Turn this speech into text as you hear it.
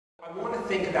I want to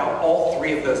think about all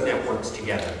three of those networks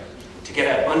together to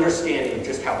get an understanding of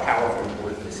just how powerful and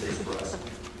important this is for us.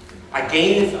 I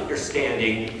gained this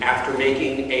understanding after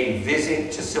making a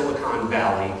visit to Silicon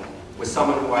Valley with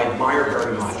someone who I admire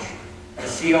very much, the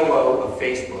COO of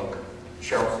Facebook,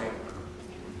 Sheryl Sandberg.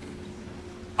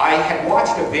 I had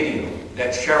watched a video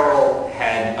that Sheryl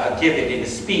had given in a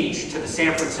speech to the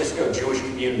San Francisco Jewish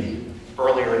community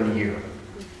earlier in the year.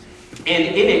 And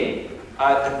in it,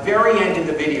 at the very end of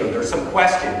the video, there are some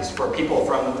questions for people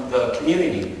from the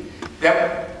community.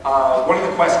 That one of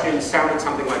the questions sounded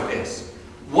something like this: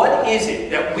 what is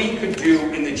it that we could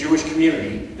do in the Jewish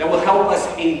community that will help us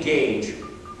engage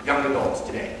young adults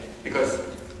today? Because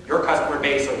your customer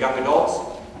base are young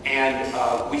adults, and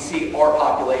we see our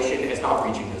population as not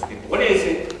reaching those people. What is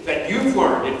it that you've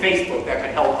learned in Facebook that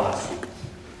can help us?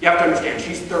 You have to understand,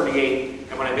 she's 38,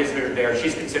 and when I visited her there,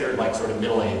 she's considered like sort of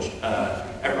middle-aged.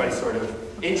 Everybody's sort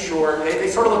of in short. They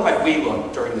sort of look like we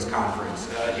look during this conference,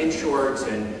 in shorts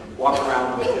and walk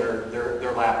around with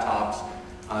their laptops.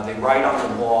 They write on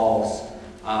the walls.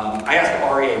 I asked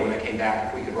REA when I came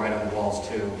back if we could write on the walls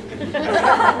too.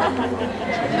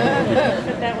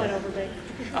 That went over big.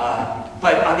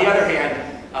 But on the other hand,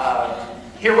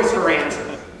 here was her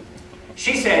answer.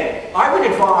 She said, I would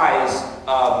advise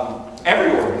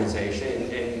every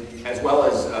organization, and as well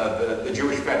as the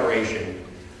Jewish Federation,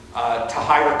 to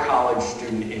hire college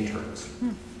student interns.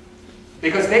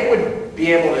 Because they would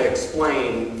be able to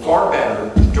explain far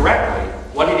better, directly,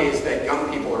 what it is that young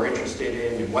people are interested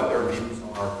in and what their views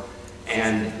are,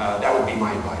 and that would be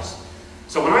my advice.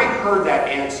 So when I heard that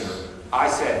answer, I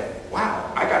said,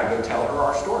 wow, I gotta go tell her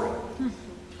our story.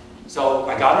 So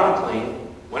I got on a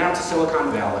plane, went out to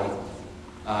Silicon Valley,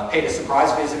 paid a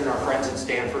surprise visit to our friends at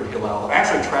Stanford, Hillel. I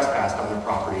actually trespassed on their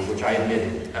property, which I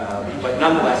admitted, but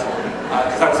nonetheless,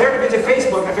 because I was there to visit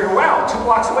Facebook, I figured, wow, 2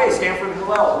 blocks away, Stanford,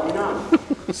 Hillel, you know.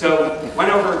 So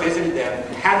went over, visited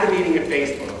them, had the meeting at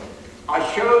Facebook. I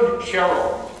showed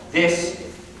Sheryl this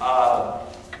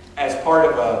as part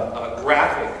of a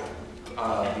graphic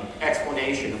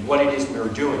explanation of what it is we were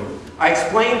doing. I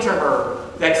explained to her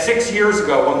that 6 years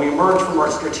ago, when we emerged from our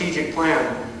strategic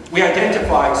plan, we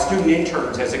identified student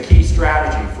interns as a key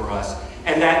strategy for us,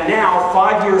 and that now,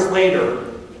 5 years later,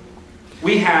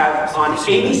 we have on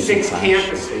 86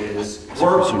 campuses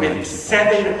worked with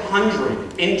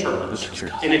 700 interns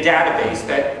in a database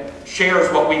that shares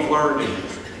what we've learned in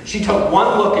this. She took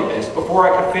one look at this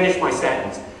before I could finish my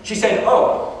sentence. She said,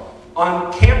 oh,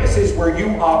 on campuses where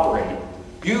you operate,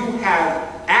 you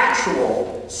have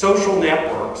actual social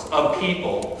networks of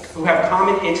people who have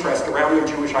common interest around their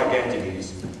Jewish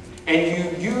identities.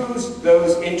 And you use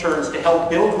those interns to help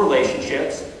build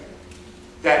relationships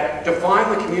that define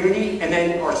the community and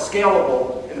then are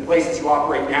scalable in the places you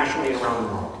operate nationally and around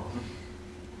the world.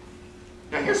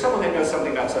 Now here's someone that knows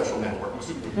something about social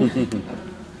networks.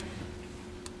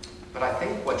 But I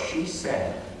think what she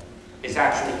said is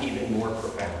actually even more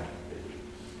profound.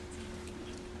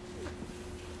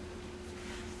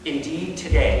 Indeed,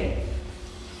 today,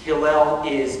 Hillel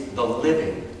is the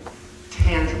living,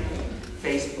 tangible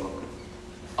Facebook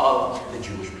of the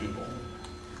Jewish people.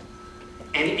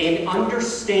 And in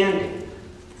understanding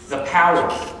the power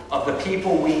of the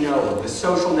people we know, the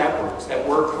social networks that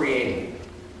we're creating,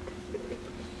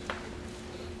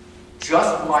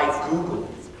 just like Google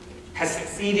has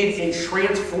succeeded in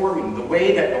transforming the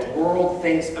way that the world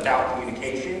thinks about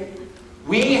communication,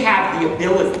 we have the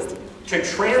ability to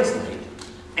translate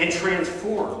and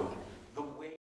transform